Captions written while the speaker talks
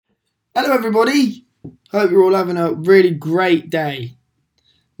Hello everybody, hope you're all having a really great day.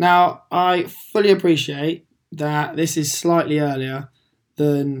 Now, I fully appreciate that this is slightly earlier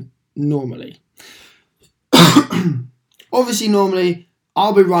than normally. Obviously, normally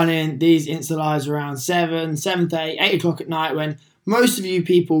I'll be running these Insta Lives around 7, 7:30, 8 o'clock at night when most of you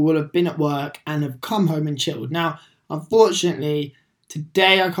people will have been at work and have come home and chilled. Now, unfortunately,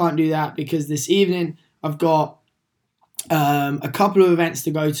 today I can't do that because this evening I've got a couple of events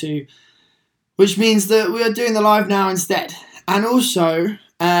to go to, which means that we are doing the live now instead. And also,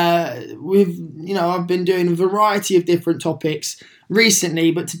 I've been doing a variety of different topics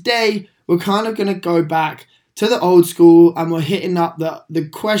recently, but today we're kind of going to go back to the old school and we're hitting up the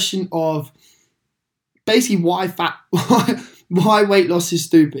question of basically why weight loss is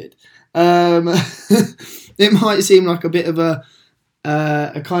stupid. It might seem like a bit of a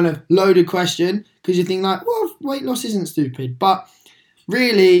kind of loaded question because you think like, well, weight loss isn't stupid, but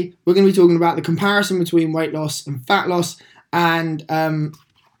really we're going to be talking about the comparison between weight loss and fat loss and kind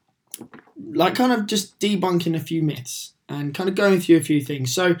of just debunking a few myths and kind of going through a few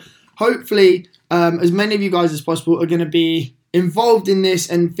things. So hopefully as many of you guys as possible are going to be involved in this,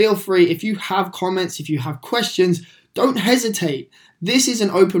 and feel free, if you have comments, if you have questions, don't hesitate. This is an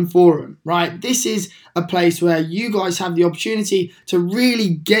open forum, right? This is a place where you guys have the opportunity to really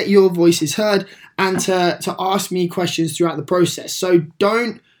get your voices heard and to ask me questions throughout the process. So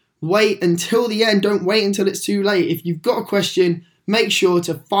don't wait until the end. Don't wait until it's too late. If you've got a question, make sure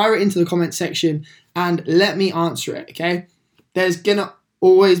to fire it into the comment section and let me answer it, okay? There's going to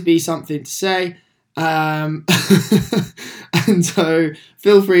always be something to say. And so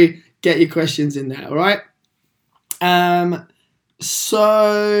feel free, get your questions in there, all right?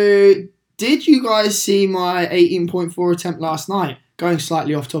 So did you guys see my 18.4 attempt last night? Going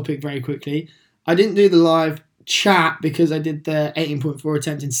slightly off topic very quickly. I didn't do the live chat because I did the 18.4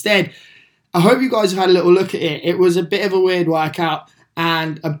 attempt instead. I hope you guys have had a little look at it. It was a bit of a weird workout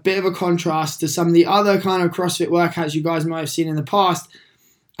and a bit of a contrast to some of the other kind of CrossFit workouts you guys might have seen in the past.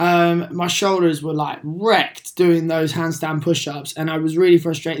 My shoulders were like wrecked doing those handstand push-ups, and I was really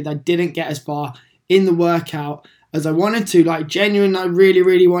frustrated I didn't get as far in the workout as I wanted to. Like, genuinely, I really,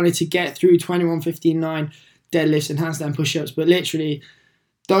 really wanted to get through 21, 15, 9 deadlifts and handstand push-ups, but literally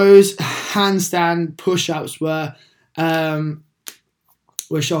those handstand push-ups were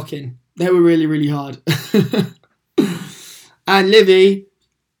shocking. They were really, really hard. And Livy,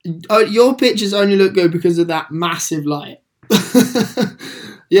 your pictures only look good because of that massive light.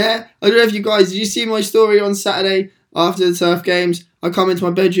 Yeah, I don't know if you guys, did you see my story on Saturday after the turf games? I come into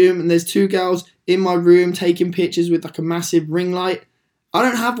my bedroom and there's two girls in my room taking pictures with like a massive ring light. I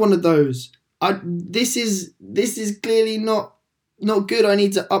don't have one of those. This is clearly not good. I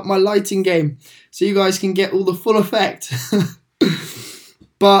need to up my lighting game so you guys can get all the full effect.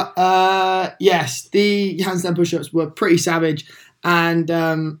 But yes, the handstand push-ups were pretty savage, and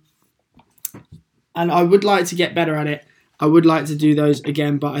I would like to get better at it. I would like to do those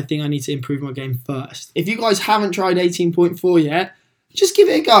again, but I think I need to improve my game first. If you guys haven't tried 18.4 yet, just give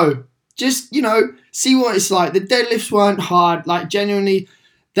it a go. Just, see what it's like. The deadlifts weren't hard. Like, genuinely,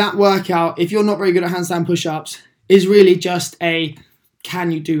 that workout, if you're not very good at handstand push-ups, is really just a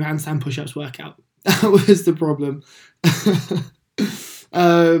can you do handstand push-ups workout. That was the problem. The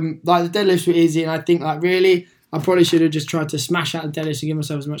deadlifts were easy, and I think really I probably should have just tried to smash out the deadlifts and give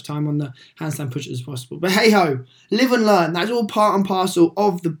myself as much time on the handstand push-ups as possible. But hey ho, live and learn. That's all part and parcel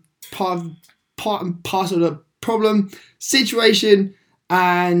of the problem situation,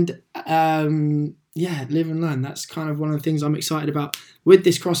 and live and learn. That's kind of one of the things I'm excited about with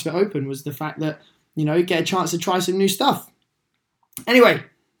this CrossFit Open, was the fact that get a chance to try some new stuff. Anyway,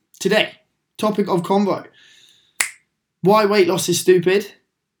 today, topic of convo: why weight loss is stupid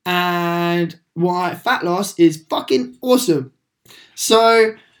and why fat loss is fucking awesome.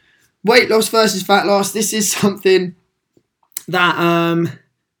 So, weight loss versus fat loss. This is something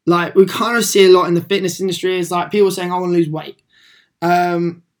that we kind of see a lot in the fitness industry. Is like people saying, I want to lose weight.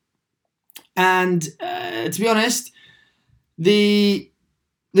 To be honest, the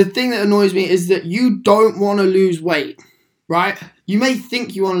thing that annoys me is that you don't want to lose weight, right? You may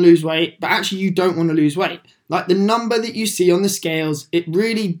think you want to lose weight, but actually you don't want to lose weight. Like, the number that you see on the scales, it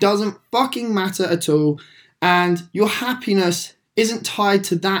really doesn't fucking matter at all. And your happiness isn't tied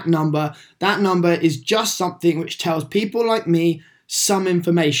to that number. That number is just something which tells people like me some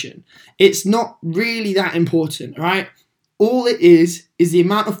information. It's not really that important, right? All it is the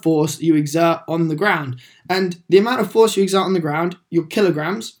amount of force you exert on the ground. And the amount of force you exert on the ground, your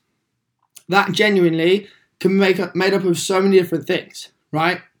kilograms, that genuinely can be made up of so many different things,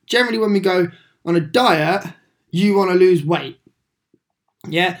 right? Generally, when we go on a diet, you want to lose weight.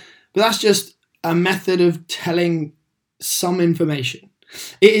 Yeah. but that's just a method of telling some information.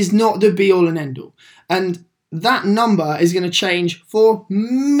 It is not the be all and end all. And that number is going to change for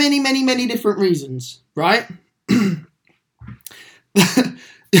many, many, many different reasons, right?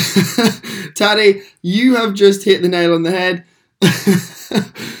 Taddy, you have just hit the nail on the head.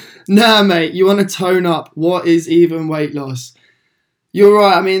 Nah, mate, you want to tone up. What is even weight loss? You're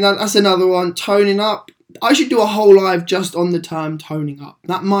right. I mean, that's another one. Toning up. I should do a whole live just on the term toning up.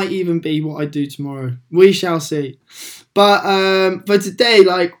 That might even be what I do tomorrow. We shall see. But for today,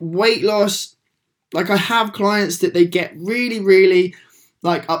 like weight loss, like I have clients that they get really, really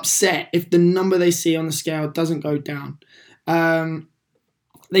like upset if the number they see on the scale doesn't go down.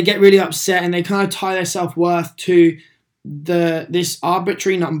 They get really upset and they kind of tie their self-worth to this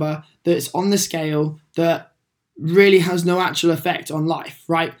arbitrary number that's on the scale that really has no actual effect on life,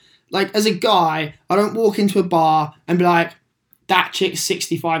 right? Like as a guy, I don't walk into a bar and be like, that chick's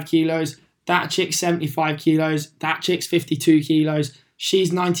 65 kilos, that chick's 75 kilos, that chick's 52 kilos,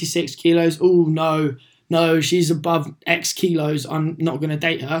 she's 96 kilos. Oh, no, she's above X kilos. I'm not going to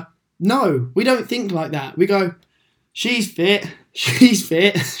date her. No, we don't think like that. We go, she's fit, she's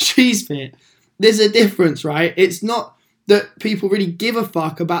fit, she's fit. There's a difference, right? It's not that people really give a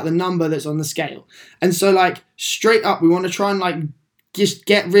fuck about the number that's on the scale. And so like straight up, we want to try and like just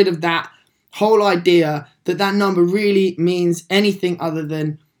get rid of that whole idea that that number really means anything other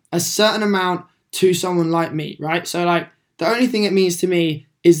than a certain amount to someone like me, right? So like the only thing it means to me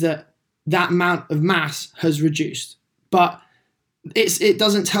is that that amount of mass has reduced, but it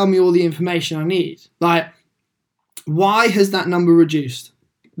doesn't tell me all the information I need. Like, why has that number reduced?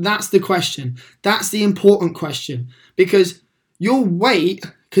 That's the question. That's the important question, because your weight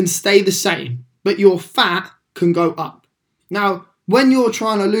can stay the same, but your fat can go up. Now, when you're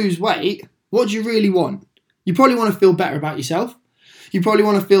trying to lose weight, what do you really want? You probably want to feel better about yourself. You probably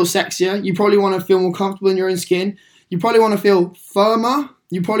want to feel sexier. You probably want to feel more comfortable in your own skin. You probably want to feel firmer.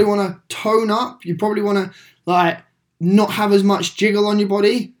 You probably want to tone up. You probably want to like not have as much jiggle on your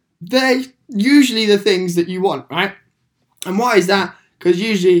body. They're usually the things that you want, right? And why is that? Because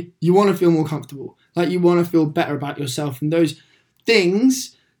usually you want to feel more comfortable. Like you want to feel better about yourself. And those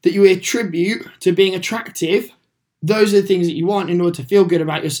things that you attribute to being attractive, those are the things that you want in order to feel good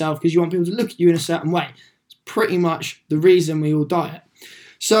about yourself, because you want people to look at you in a certain way. It's pretty much the reason we all diet.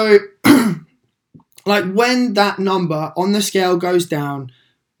 So like when that number on the scale goes down,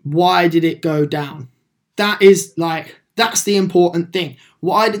 why did it go down? That's the important thing.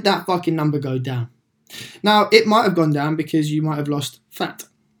 Why did that fucking number go down? Now, it might have gone down because you might have lost fat.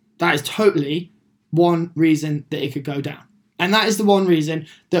 That is totally one reason that it could go down. And that is the one reason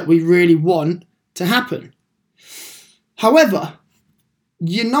that we really want to happen. However,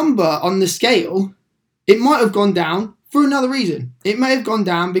 your number on the scale, it might have gone down for another reason. It may have gone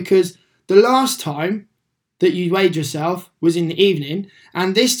down because the last time that you weighed yourself was in the evening,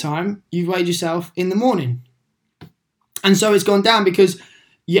 and this time you've weighed yourself in the morning. And so it's gone down because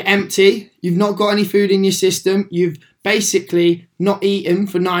you're empty, you've not got any food in your system, you've basically not eaten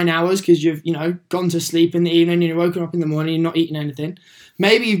for 9 hours because you've, gone to sleep in the evening and you're woken up in the morning and not eating anything.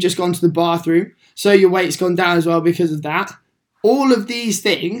 Maybe you've just gone to the bathroom, so your weight's gone down as well because of that. All of these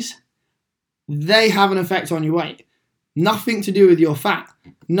things, they have an effect on your weight. Nothing to do with your fat.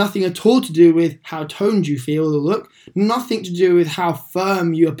 Nothing at all to do with how toned you feel or look. Nothing to do with how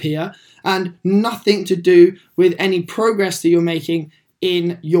firm you appear. And nothing to do with any progress that you're making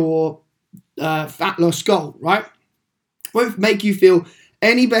in your fat loss goal, right? Won't make you feel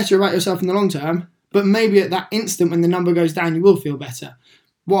any better about yourself in the long term, but maybe at that instant when the number goes down, you will feel better.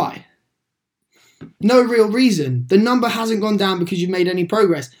 Why? No real reason. The number hasn't gone down because you've made any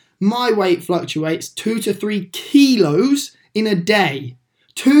progress. My weight fluctuates 2 to 3 kilos in a day.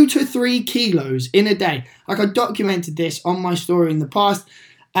 2 to 3 kilos in a day. Like I documented this on my story in the past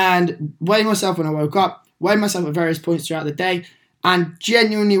and weighed myself when I woke up, weighed myself at various points throughout the day, and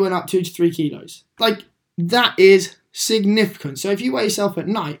genuinely went up 2 to 3 kilos. Like that is significant. So if you weigh yourself at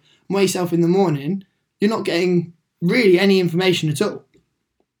night and weigh yourself in the morning, you're not getting really any information at all.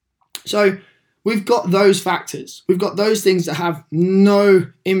 So we've got those factors. We've got those things that have no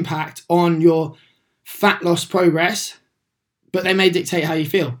impact on your fat loss progress, but they may dictate how you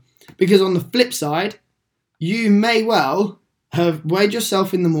feel. Because on the flip side, you may well have weighed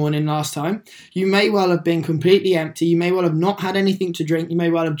yourself in the morning last time. You may well have been completely empty. You may well have not had anything to drink. You may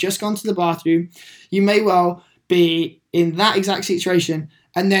well have just gone to the bathroom. You may well be in that exact situation.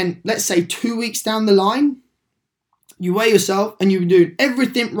 And then let's say 2 weeks down the line, you weigh yourself and you've been doing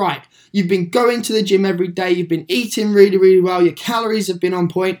everything right. You've been going to the gym every day. You've been eating really, really well. Your calories have been on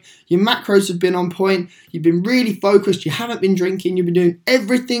point. Your macros have been on point. You've been really focused. You haven't been drinking. You've been doing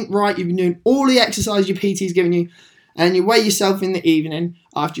everything right. You've been doing all the exercise your PT's giving you. And you weigh yourself in the evening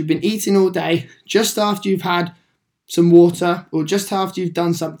after you've been eating all day, just after you've had some water or just after you've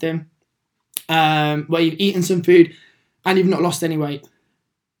done something where you've eaten some food and you've not lost any weight.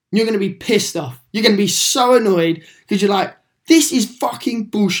 You're going to be pissed off. You're going to be so annoyed because you're like, this is fucking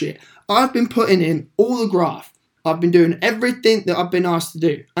bullshit. I've been putting in all the graft. I've been doing everything that I've been asked to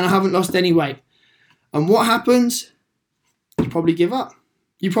do and I haven't lost any weight. And what happens? You probably give up.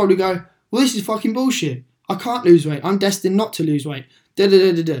 You probably go, well, this is fucking bullshit. I can't lose weight. I'm destined not to lose weight.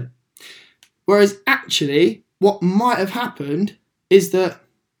 Whereas actually, what might have happened is that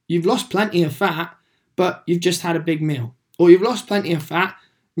you've lost plenty of fat, but you've just had a big meal. Or you've lost plenty of fat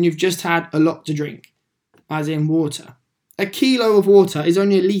and you've just had a lot to drink, as in water. A kilo of water is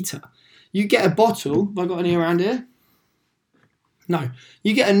only a litre. You get a bottle, have I got any around here? No.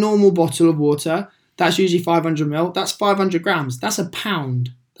 You get a normal bottle of water, that's usually 500 ml, that's 500 grams, that's a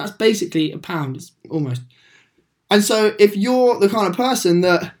pound. That's basically a pound, it's almost. And so if you're the kind of person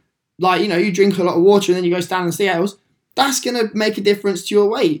that, like, you know, you drink a lot of water and then you go stand on the scales, that's going to make a difference to your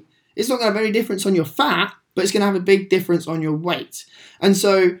weight. It's not going to have any difference on your fat, but it's going to have a big difference on your weight. And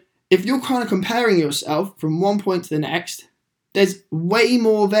so if you're kind of comparing yourself from one point to the next, there's way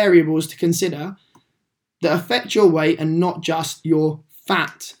more variables to consider that affect your weight and not just your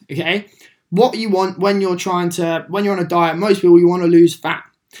fat, okay? What you want when you're on a diet, most people, you want to lose fat.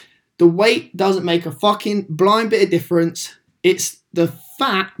 The weight doesn't make a fucking blind bit of difference. It's the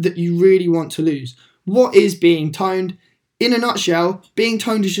fat that you really want to lose. What is being toned? In a nutshell, being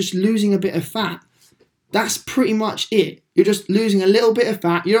toned is just losing a bit of fat. That's pretty much it. You're just losing a little bit of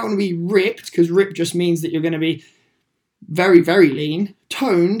fat. You don't want to be ripped, because ripped just means that you're going to be very, very lean.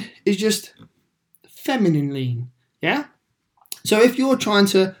 Toned is just feminine lean, yeah? So if you're trying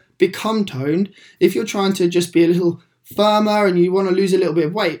to become toned, if you're trying to just be a little firmer and you want to lose a little bit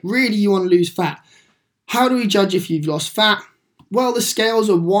of weight, really you want to lose fat. How do we judge if you've lost fat? Well, the scales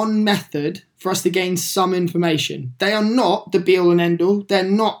are one method for us to gain some information. They are not the be-all and end-all. They're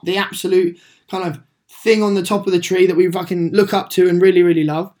not the absolute kind of thing on the top of the tree that we fucking look up to and really, really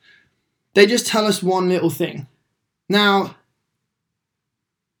love. They just tell us one little thing. Now,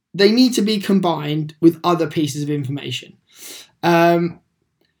 they need to be combined with other pieces of information.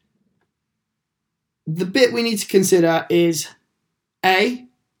 The bit we need to consider is a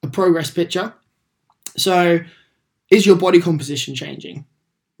progress picture. So, is your body composition changing?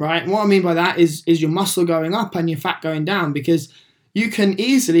 Right? And what I mean by that is your muscle going up and your fat going down, because you can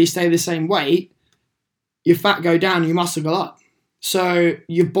easily stay the same weight, your fat go down, your muscle go up. So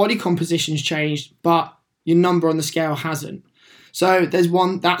your body composition's changed, but your number on the scale hasn't. So that's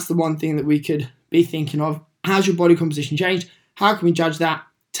the one thing that we could be thinking of. How's your body composition changed? How can we judge that?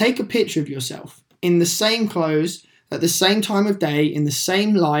 Take a picture of yourself in the same clothes, at the same time of day, in the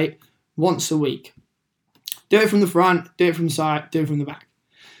same light, once a week. Do it from the front, do it from the side, do it from the back.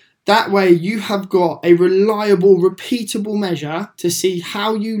 That way you have got a reliable, repeatable measure to see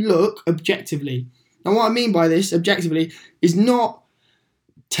how you look objectively. And what I mean by this, objectively, is not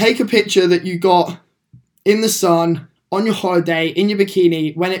take a picture that you got in the sun, on your holiday, in your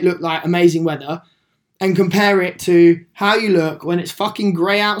bikini, when it looked like amazing weather, and compare it to how you look when it's fucking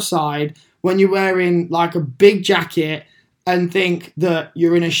grey outside, when you're wearing like a big jacket, and think that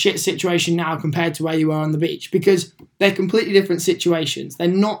you're in a shit situation now compared to where you were on the beach, because they're completely different situations. They're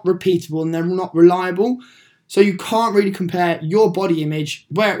not repeatable and they're not reliable. So you can't really compare your body image,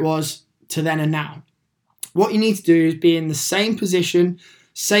 where it was, to then and now. What you need to do is be in the same position,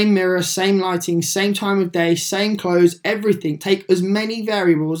 same mirror, same lighting, same time of day, same clothes, everything. Take as many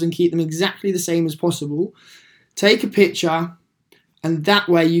variables and keep them exactly the same as possible. Take a picture, and that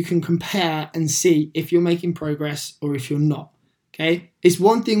way you can compare and see if you're making progress or if you're not. Okay? It's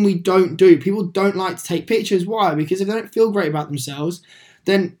one thing we don't do. People don't like to take pictures. Why? Because if they don't feel great about themselves,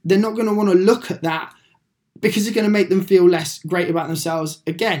 then they're not going to want to look at that, because it's going to make them feel less great about themselves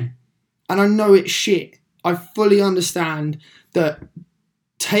again. And I know it's shit. I fully understand that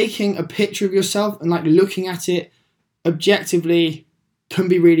taking a picture of yourself and like looking at it objectively can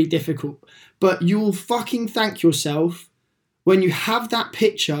be really difficult. But you will fucking thank yourself when you have that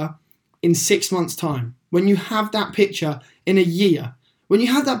picture in 6 months' time, when you have that picture in a year, when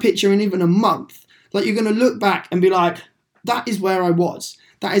you have that picture in even a month. Like, you're going to look back and be like, that is where I was.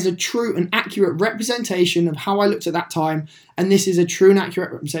 That is a true and accurate representation of how I looked at that time. And this is a true and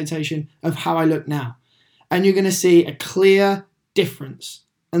accurate representation of how I look now. And you're going to see a clear difference.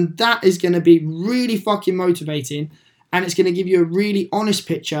 And that is going to be really fucking motivating. And it's going to give you a really honest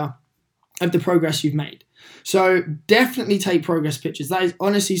picture of the progress you've made. So definitely take progress pictures. That is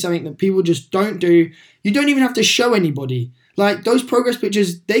honestly something that people just don't do. You don't even have to show anybody. Like, those progress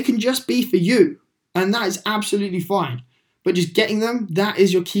pictures, they can just be for you. And that is absolutely fine. But just getting them, that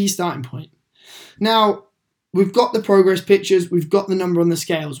is your key starting point. Now, we've got the progress pictures. We've got the number on the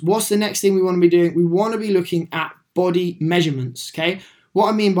scales. What's the next thing we want to be doing? We want to be looking at body measurements, okay? What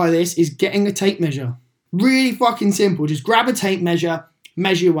I mean by this is getting a tape measure. Really fucking simple. Just grab a tape measure,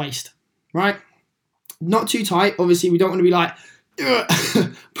 measure your waist, right? Not too tight. Obviously, we don't want to be like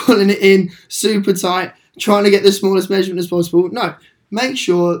pulling it in super tight, trying to get the smallest measurement as possible. No, make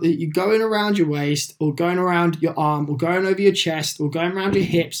sure that you're going around your waist or going around your arm or going over your chest or going around your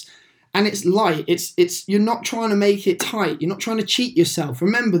hips, and it's light. It's you're not trying to make it tight. You're not trying to cheat yourself.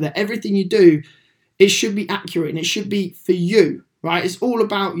 Remember that everything you do, it should be accurate and it should be for you, right? It's all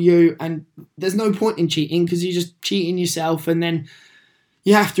about you, and there's no point in cheating because you're just cheating yourself, and then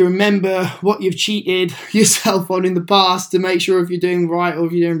you have to remember what you've cheated yourself on in the past to make sure if you're doing right or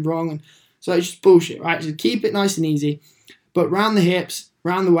if you're doing wrong. And so it's just bullshit, right? So keep it nice and easy. But round the hips,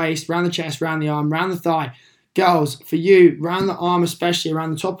 round the waist, round the chest, round the arm, round the thigh. Girls, for you, round the arm, especially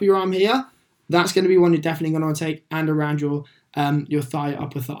around the top of your arm here, that's going to be one you're definitely going to want to take, and around your thigh,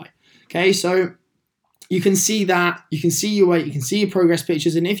 upper thigh. Okay, so you can see that, you can see your weight, you can see your progress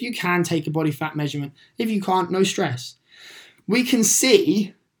pictures, and if you can, take a body fat measurement. If you can't, no stress. We can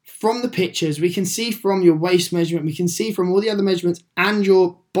see from the pictures, we can see from your waist measurement, we can see from all the other measurements and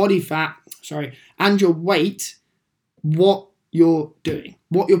your body fat, and your weight, what you're doing,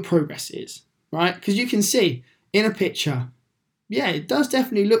 what your progress is, right? Because you can see in a picture, yeah, it does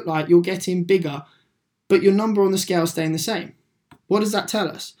definitely look like you're getting bigger, but your number on the scale is staying the same. What does that tell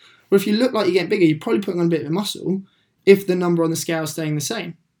us? Well, if you look like you're getting bigger, you're probably putting on a bit of muscle if the number on the scale is staying the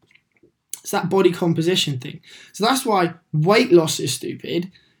same. It's that body composition thing. So that's why weight loss is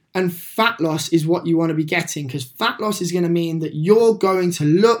stupid and fat loss is what you want to be getting, because fat loss is going to mean that you're going to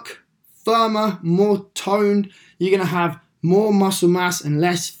look firmer, more toned. You're going to have more muscle mass and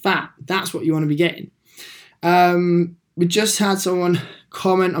less fat. That's what you want to be getting. We just had someone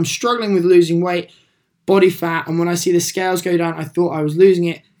comment, I'm struggling with losing weight, body fat, and when I see the scales go down, I thought I was losing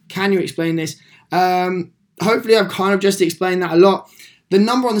it. Can you explain this? Hopefully I've kind of just explained that a lot. The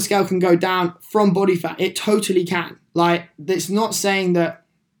number on the scale can go down from body fat. It totally can. Like, it's not saying that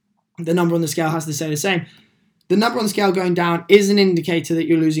the number on the scale has to stay the same. The number on the scale going down is an indicator that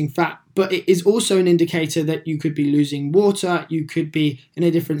you're losing fat, but it is also an indicator that you could be losing water. You could be in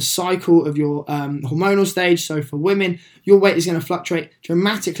a different cycle of your hormonal stage. So for women, your weight is going to fluctuate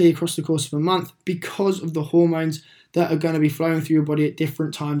dramatically across the course of a month because of the hormones that are going to be flowing through your body at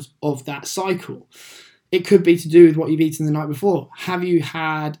different times of that cycle. It could be to do with what you've eaten the night before. Have you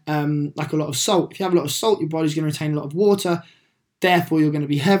had like a lot of salt? If you have a lot of salt, your body's going to retain a lot of water. Therefore, you're going to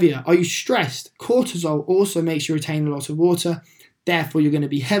be heavier. Are you stressed? Cortisol also makes you retain a lot of water. Therefore, you're going to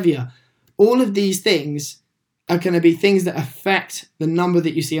be heavier. All of these things are going to be things that affect the number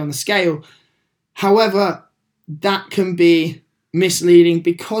that you see on the scale. However, that can be misleading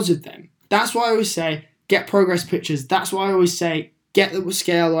because of them. That's why I always say, get progress pictures. That's why I always say, get the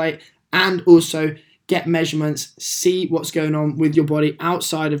scale weight and also get measurements, see what's going on with your body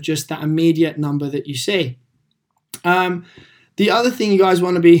outside of just that immediate number that you see. The other thing you guys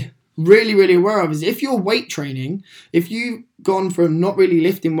want to be really, really aware of is if you're weight training, if you've gone from not really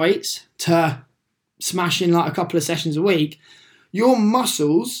lifting weights to smashing like a couple of sessions a week, your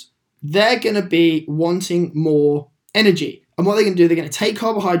muscles, they're going to be wanting more energy. And what they're going to do, they're going to take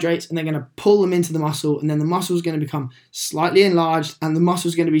carbohydrates and they're going to pull them into the muscle, and then the muscle is going to become slightly enlarged and the muscle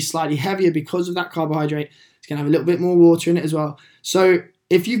is going to be slightly heavier because of that carbohydrate. It's going to have a little bit more water in it as well. So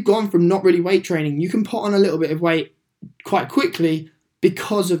if you've gone from not really weight training, you can put on a little bit of weight quite quickly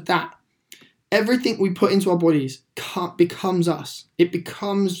because of that. Everything we put into our bodies becomes us. It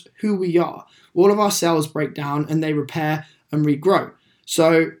becomes who we are. All of our cells break down and they repair and regrow.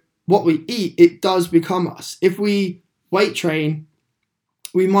 So what we eat, it does become us. If we weight train,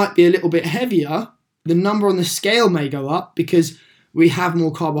 we might be a little bit heavier. The number on the scale may go up because we have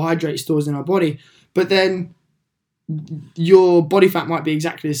more carbohydrate stores in our body, but then your body fat might be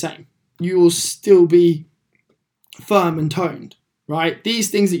exactly the same. You will still be firm and toned, right?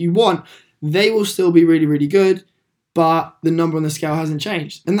 These things that you want, they will still be really, really good, but the number on the scale hasn't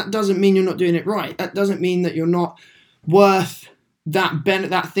changed. And that doesn't mean you're not doing it right. That doesn't mean that you're not worth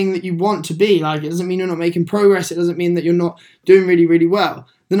that thing that you want to be. Like, it doesn't mean you're not making progress. It doesn't mean that you're not doing really, really well.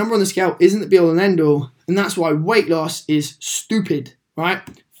 The number on the scale isn't the be all and end all, and that's why weight loss is stupid, right?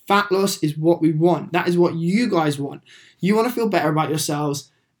 Fat loss is what we want. That is what you guys want. You want to feel better about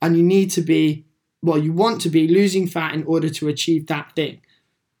yourselves, and you need to be, well, you want to be losing fat in order to achieve that thing.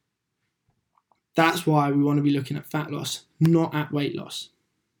 That's why we want to be looking at fat loss, not at weight loss.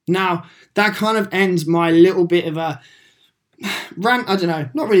 Now, that kind of ends my little bit of a rant. I don't know,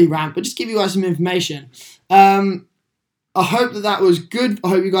 not really rant, but just give you guys some information. I hope that was good. I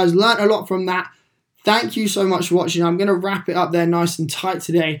hope you guys learnt a lot from that. Thank you so much for watching. I'm going to wrap it up there nice and tight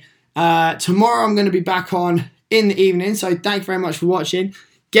today. Tomorrow I'm going to be back on in the evening, so thank you very much for watching.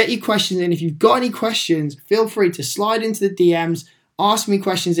 Get your questions in. If you've got any questions, feel free to slide into the DMs. Ask me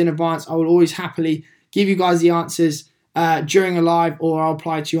questions in advance. I will always happily give you guys the answers during a live, or I'll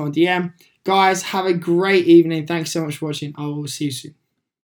reply to you on DM. Guys, have a great evening. Thanks so much for watching. I will see you soon.